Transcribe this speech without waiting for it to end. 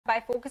by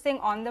focusing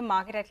on the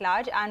market at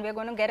large, and we're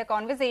going to get a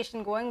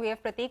conversation going. We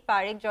have Prateek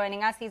Parekh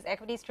joining us. He's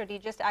equity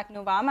strategist at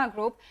Nuvama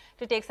Group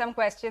to take some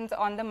questions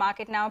on the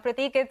market now.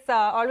 Prateek, it's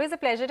always a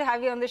pleasure to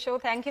have you on the show.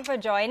 Thank you for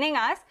joining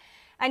us.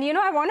 And, you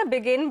know, I want to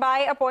begin by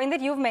a point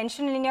that you've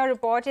mentioned in your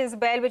report as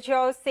well, which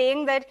you're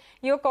saying that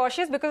you're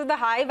cautious because of the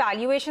high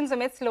valuations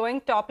amid slowing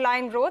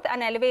top-line growth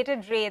and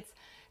elevated rates.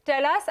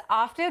 Tell us,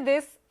 after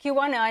this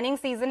Q1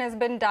 earnings season has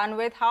been done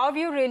with, how have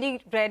you really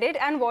read it,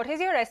 and what is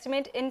your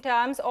estimate in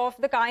terms of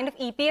the kind of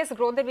EPS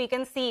growth that we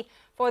can see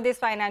for this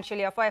financial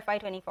year, for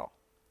FY24?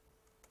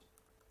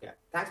 Yeah,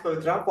 thanks,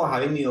 Pavitra, for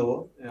having me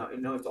over.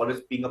 It's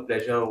always been a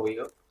pleasure over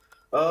here.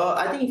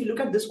 I think if you look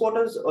at this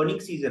quarter's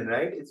earnings season,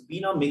 right, it's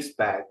been a mixed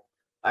bag.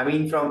 I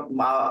mean, from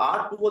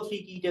our 2 or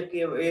 3 key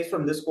takeaways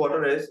from this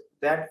quarter is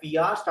that we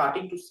are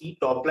starting to see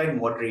top line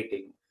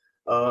moderating.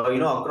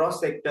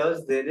 Across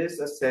sectors, there is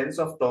a sense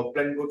of top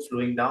line growth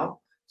slowing down.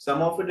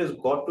 Some of it has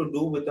got to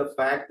do with the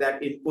fact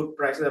that input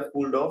prices have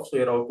cooled off, so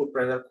your output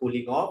prices are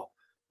cooling off.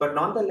 But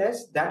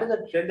nonetheless, that is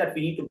a trend that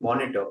we need to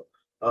monitor.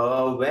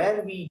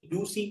 Where we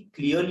do see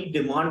clearly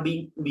demand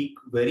being weak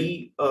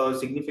very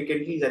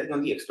significantly is, I think,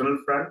 on the external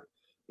front,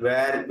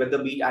 where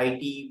whether be it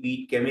IT, be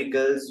it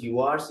chemicals, you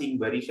are seeing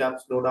very sharp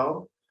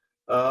slowdown.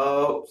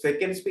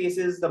 Second space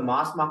is the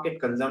mass market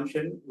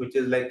consumption, which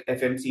is like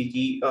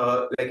FMCG,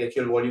 like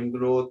actual volume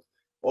growth,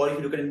 or if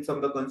you look at some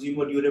of the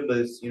consumer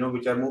durables,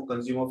 which are more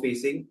consumer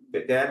facing,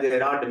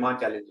 there are demand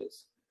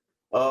challenges.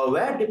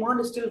 Where demand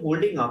is still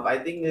holding up, I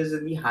think, is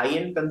in the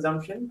high-end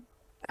consumption,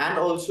 and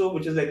also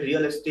which is like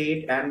real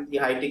estate and the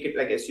high ticket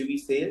like SUV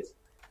sales,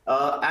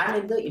 and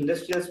in the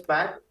industrial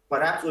space,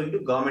 perhaps owing to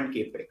government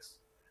capex.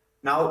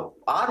 Now,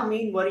 our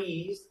main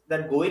worry is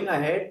that going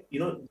ahead,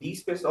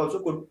 these spaces also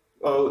could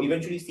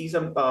eventually see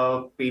some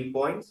pain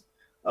points.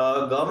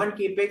 Government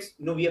capex,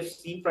 we have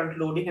seen front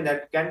loading and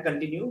that can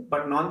continue,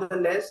 but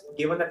nonetheless,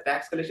 given that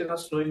tax collections are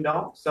slowing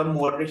down, some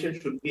moderation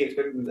should be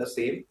expected in the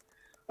same.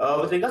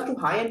 With regards to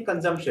high-end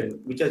consumption,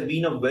 which has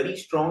been a very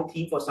strong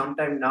theme for some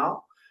time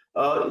now,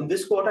 in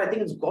this quarter, I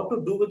think it's got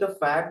to do with the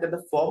fact that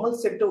the formal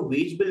sector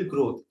wage bill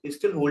growth is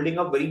still holding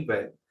up very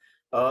well.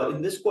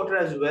 In this quarter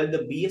as well, the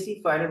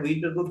BSE 500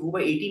 wage bill growth grew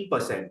by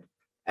 18%.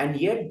 And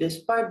yet,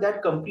 despite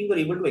that, companies were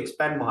able to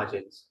expand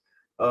margins.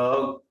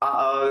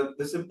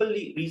 The simple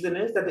reason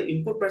is that the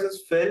input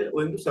prices fell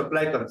owing to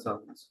supply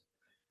concerns.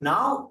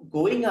 Now,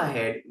 going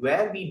ahead,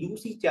 where we do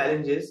see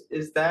challenges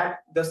is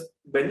that the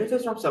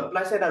benefits from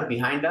supply side are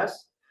behind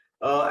us.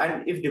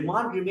 And if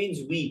demand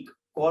remains weak,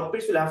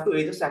 corporates will have to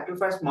either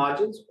sacrifice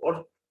margins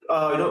or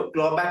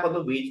claw back on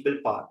the wage bill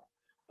part.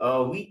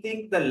 We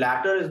think the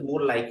latter is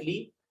more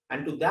likely.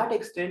 And to that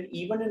extent,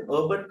 even in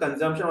urban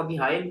consumption or the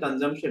high-end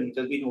consumption, which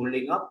has been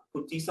holding up,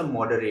 could see some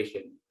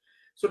moderation.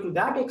 So to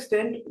that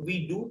extent,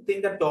 we do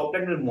think that top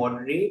line will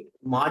moderate.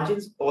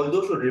 Margins,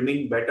 although, should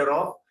remain better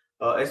off,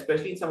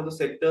 especially in some of the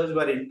sectors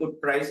where input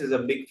price is a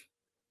big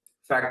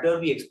factor.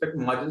 We expect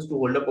margins to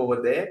hold up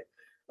over there.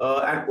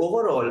 And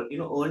overall,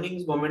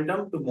 earnings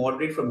momentum to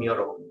moderate from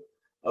here on.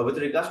 With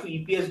regards to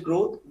EPS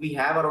growth, we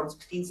have around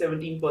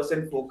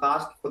 16-17%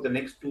 forecast for the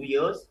next 2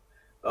 years,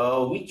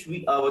 which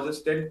was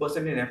just 10%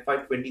 in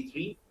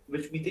FY23,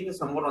 which we think is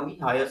somewhat on the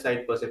higher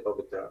side per se,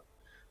 Pavitra.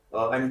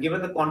 And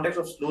given the context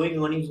of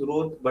slowing earnings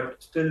growth, but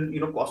still,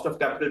 cost of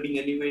capital being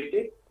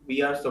elevated,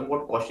 we are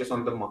somewhat cautious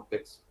on the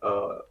markets,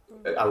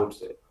 I would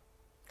say.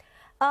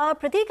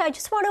 Prateek, I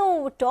just want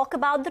to talk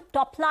about the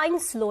top line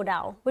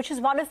slowdown, which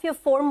is one of your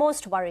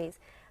foremost worries.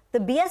 The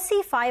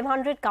BSE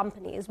 500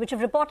 companies, which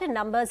have reported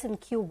numbers in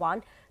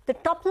Q1, the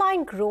top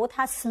line growth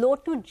has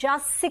slowed to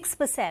just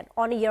 6%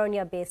 on a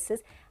year-on-year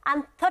basis,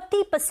 and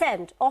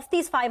 30% of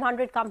these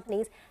 500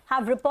 companies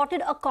have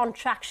reported a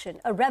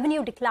contraction, a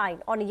revenue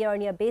decline on a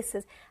year-on-year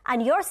basis.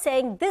 And you're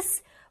saying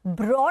this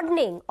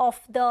broadening of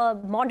the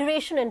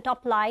moderation in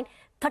top line,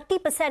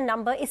 30%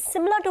 number, is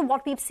similar to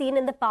what we've seen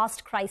in the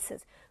past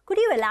crisis. Could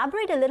you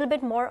elaborate a little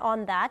bit more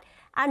on that?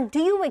 And do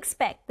you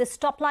expect this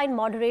top line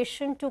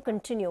moderation to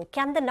continue?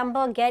 Can the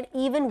number get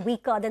even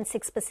weaker than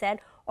 6%,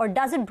 or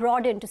does it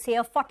broaden to say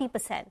a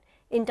 40%,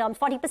 in terms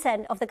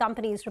 40% of the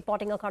companies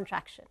reporting a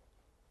contraction?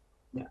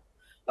 Yeah.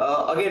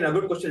 Again, a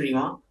good question,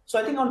 Rima. So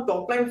I think on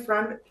top line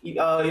front,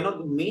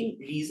 the main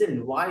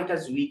reason why it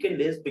has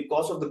weakened is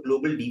because of the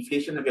global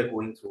deflation that we are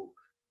going through.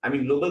 I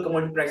mean, global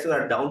commodity prices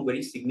are down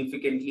very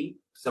significantly.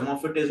 Some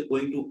of it is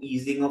owing to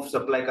easing of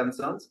supply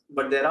concerns,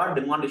 but there are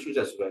demand issues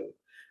as well.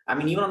 I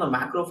mean, even on the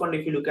macro front,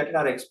 if you look at it,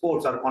 our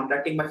exports are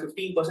contracting by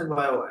 15%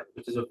 YOY,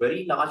 which is a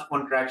very large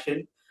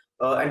contraction,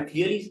 and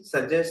clearly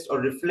suggests or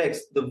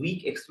reflects the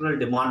weak external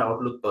demand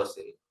outlook per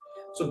se.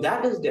 So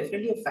that is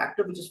definitely a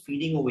factor which is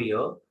feeding over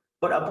here.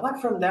 But apart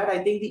from that,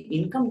 I think the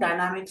income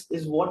dynamics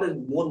is what is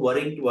more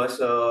worrying to us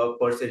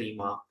per se,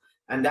 Rima.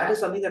 And that is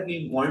something that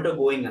we monitor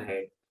going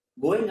ahead.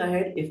 Going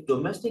ahead, if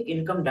domestic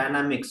income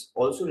dynamics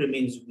also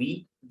remains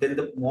weak, then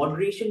the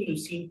moderation you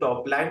see in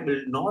top line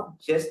will not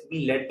just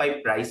be led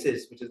by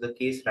prices, which is the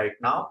case right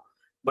now,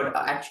 but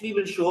actually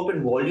will show up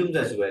in volumes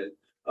as well.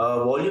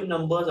 Volume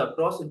numbers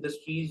across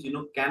industries,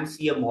 can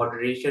see a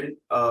moderation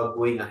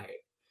going ahead.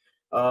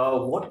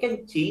 What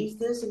can change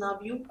this in our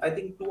view? I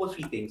think two or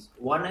three things.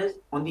 One is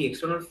on the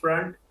external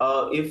front.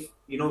 If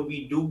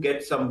we do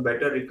get some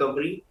better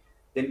recovery,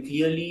 then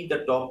clearly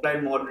the top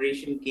line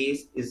moderation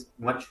case is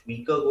much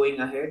weaker going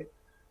ahead.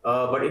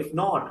 But if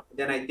not,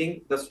 then I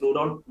think the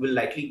slowdown will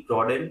likely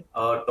broaden.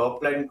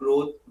 Top line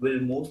growth will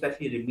most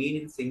likely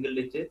remain in single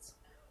digits.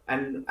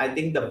 And I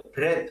think the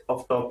breadth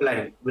of top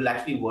line will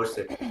actually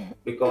worsen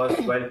because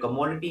while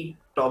commodity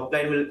top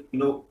line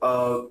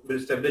will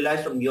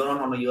stabilize from year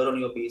on a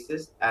year-on-year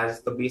basis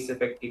as the base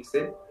effect kicks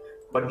in,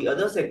 but the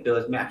other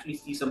sectors may actually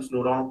see some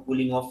slowdown,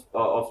 cooling off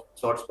of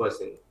sorts per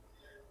se.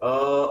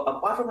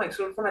 Apart from the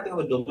external front, I think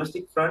on the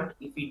domestic front,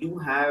 if we do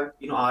have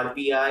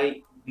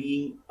RBI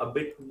being a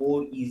bit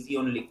more easy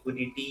on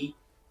liquidity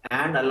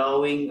and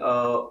allowing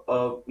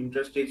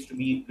interest rates to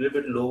be a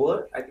little bit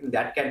lower, I think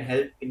that can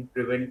help in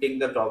preventing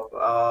the top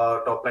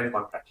line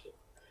contraction.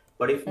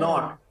 But if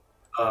not,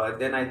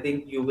 then I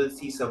think you will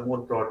see some more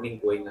broadening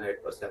going ahead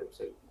for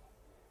sell-side.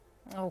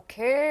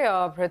 Okay,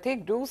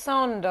 Prateek, do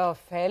sound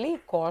fairly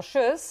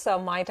cautious,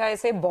 might I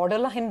say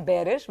borderline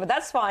bearish, but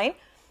that's fine.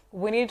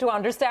 We need to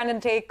understand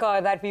and take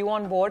that view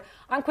on board.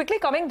 I'm quickly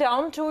coming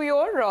down to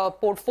your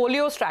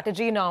portfolio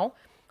strategy now,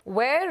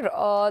 where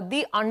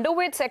the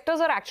underweight sectors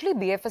are actually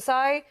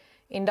BFSI,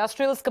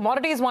 industrials,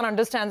 commodities, one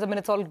understands. I mean,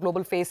 it's all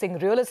global facing,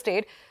 real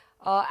estate.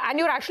 And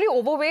you're actually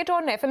overweight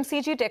on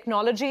FMCG,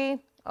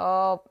 technology,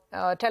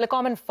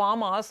 telecom and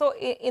pharma. So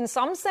in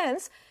some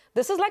sense,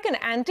 this is like an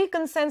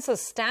anti-consensus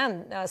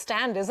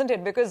stand, isn't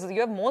it? Because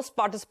you have most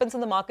participants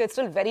in the market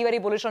still very, very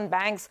bullish on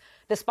banks,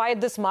 despite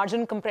this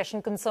margin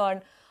compression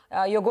concern.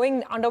 You're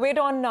going underweight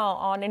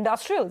on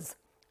industrials.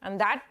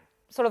 And that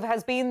sort of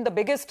has been the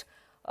biggest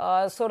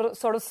so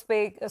to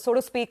speak,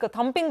 a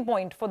thumping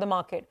point for the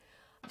market.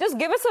 Just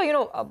give us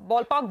a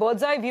ballpark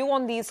bird's eye view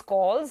on these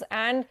calls,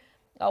 and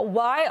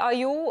why are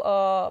you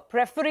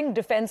preferring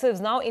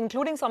defensives now,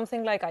 including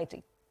something like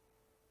IT?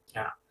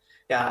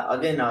 Yeah.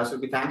 Again,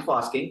 Surbhi, thanks for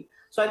asking.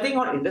 So I think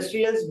on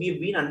industrials, we've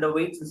been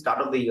underweight since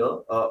start of the year,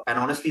 and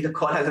honestly, the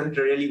call hasn't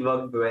really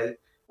worked well.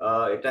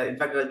 In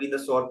fact, it has been the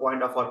sore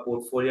point of our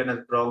portfolio and has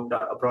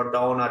brought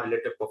down our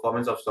relative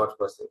performance of sorts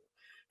per se.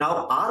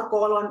 Now, our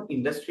call on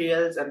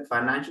industrials and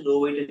financial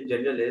overweight in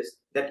general is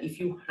that if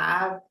you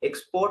have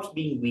exports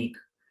being weak,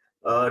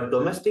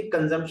 domestic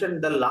consumption,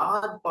 the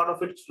large part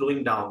of it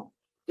slowing down,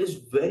 it is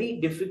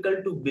very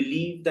difficult to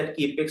believe that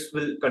Capex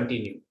will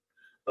continue.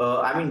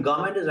 I mean,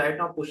 government is right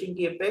now pushing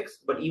Capex,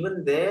 but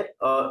even there,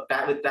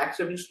 with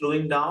tax revenue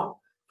slowing down,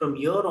 from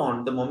here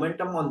on, the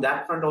momentum on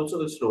that front also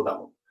will slow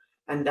down.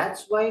 And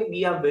that's why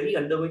we are very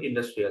underweight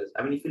industrials.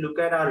 I mean, if you look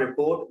at our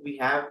report, we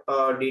have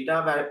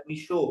data where we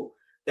show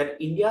that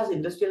India's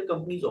industrial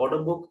companies order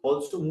book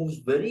also moves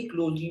very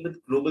closely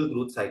with global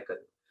growth cycle.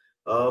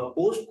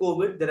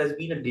 Post-COVID, there has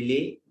been a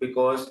delay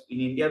because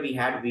in India we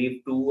had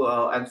wave 2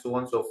 and so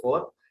on and so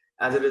forth.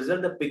 As a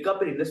result, the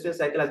pickup in industrial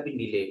cycle has been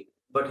delayed.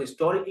 But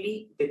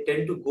historically, they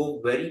tend to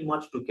go very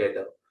much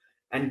together.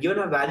 And given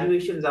our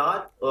valuations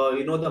are,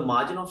 the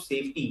margin of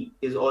safety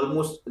is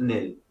almost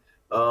nil.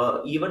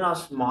 Even a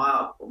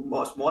small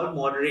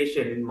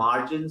moderation in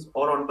margins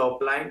or on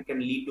top line can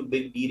lead to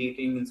big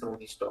derating in some of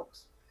these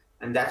stocks.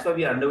 And that's why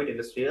we are underweight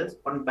industrials.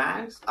 On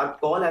banks, our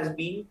call has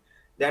been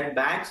that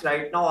banks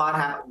right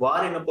now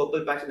were in a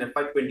purple patch in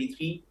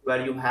FY23,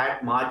 where you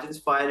had margins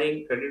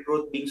firing, credit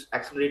growth being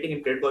accelerating,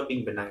 and credit growth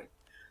being benign.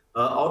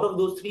 Out of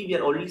those three, we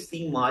are already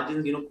seeing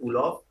margins, cool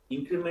off.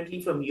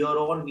 Incrementally from here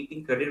on, we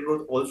think credit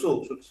growth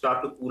also should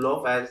start to cool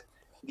off as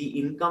the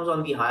incomes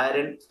on the higher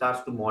end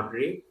starts to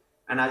moderate.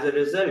 And as a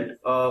result,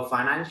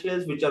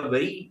 financials, which are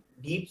very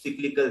deep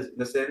cyclicals in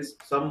the sense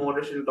some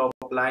moderation top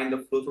line, the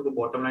flow through the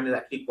bottom line is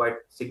actually quite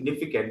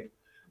significant,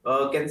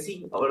 can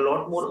see a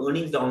lot more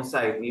earnings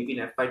downside, maybe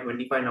in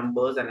FY25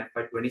 numbers and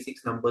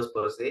FY26 numbers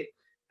per se.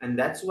 And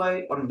that's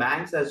why on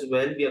banks as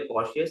well, we are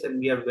cautious and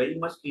we are very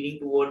much leaning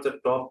towards the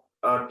top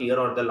tier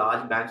or the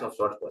large banks of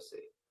sorts per se.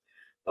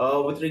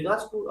 With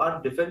regards to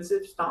our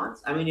defensive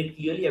stance, I mean, it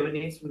clearly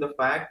emanates from the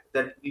fact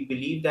that we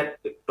believe that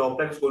the top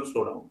line is going to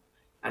slow down.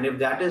 And if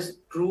that is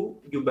true,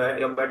 you're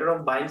better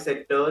off buying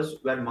sectors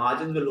where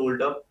margins will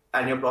hold up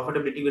and your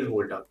profitability will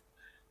hold up.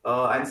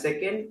 And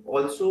second,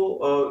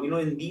 also,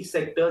 in these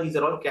sectors, these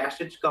are all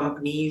cash-rich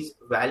companies.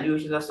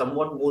 Valuations are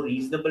somewhat more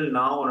reasonable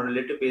now on a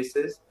relative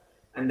basis.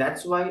 And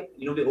that's why,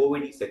 we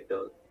overweight these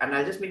sectors. And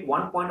I'll just make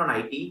one point on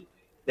IT,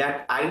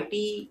 that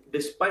IT,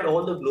 despite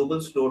all the global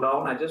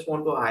slowdown, I just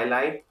want to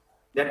highlight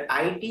that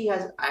IT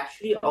has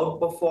actually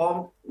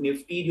outperformed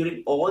Nifty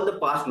during all the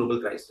past global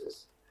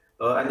crises.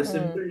 And the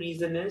simple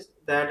reason is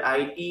that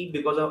IT,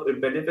 because of it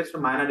benefits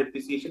from minor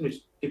depreciation, which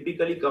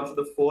typically comes to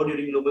the fore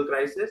during global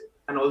crisis,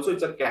 and also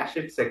it's a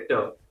cash-rich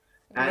sector.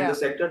 And the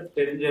sector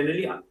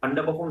generally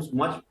underperforms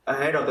much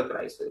ahead of the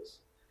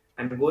crisis.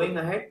 And going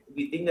ahead,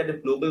 we think that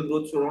if global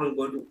growth slowdown is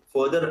going to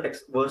further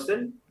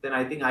worsen, then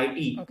I think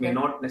IT may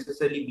not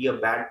necessarily be a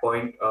bad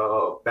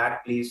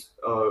place,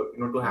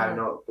 to have in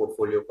a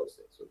portfolio per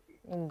se. So,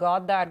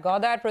 Got that,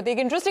 Prateek.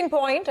 Interesting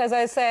point, as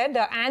I said,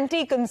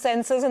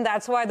 anti-consensus, and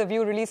that's why the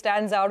view really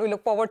stands out. We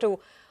look forward to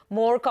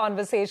more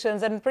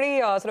conversations, and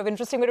pretty sort of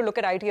interesting way to look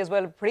at IT as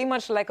well. Pretty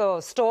much like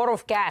a store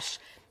of cash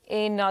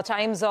in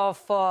times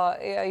of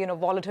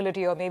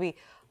volatility or maybe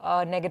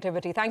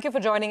negativity. Thank you for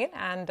joining in,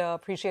 and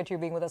appreciate you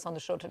being with us on the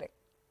show today.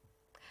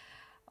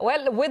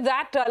 Well, with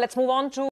that, let's move on to